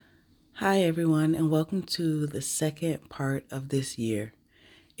Hi, everyone, and welcome to the second part of this year.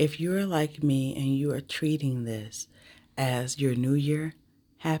 If you are like me and you are treating this as your new year,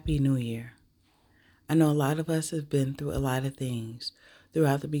 Happy New Year. I know a lot of us have been through a lot of things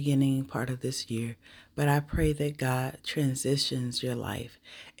throughout the beginning part of this year, but I pray that God transitions your life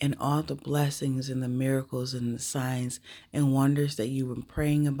and all the blessings and the miracles and the signs and wonders that you've been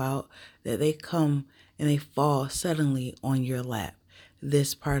praying about, that they come and they fall suddenly on your lap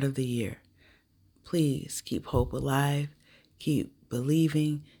this part of the year. Please keep hope alive, keep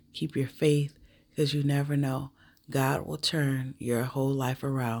believing, keep your faith, because you never know. God will turn your whole life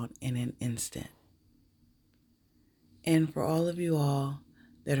around in an instant. And for all of you all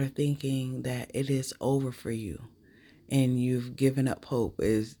that are thinking that it is over for you and you've given up hope,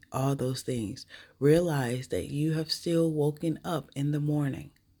 is all those things, realize that you have still woken up in the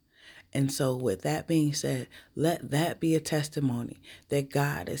morning. And so, with that being said, let that be a testimony that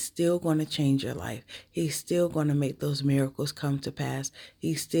God is still going to change your life. He's still going to make those miracles come to pass.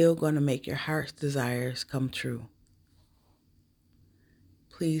 He's still going to make your heart's desires come true.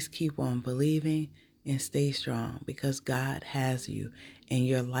 Please keep on believing and stay strong because God has you and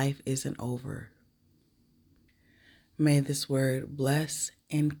your life isn't over. May this word bless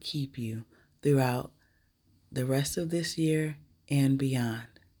and keep you throughout the rest of this year and beyond.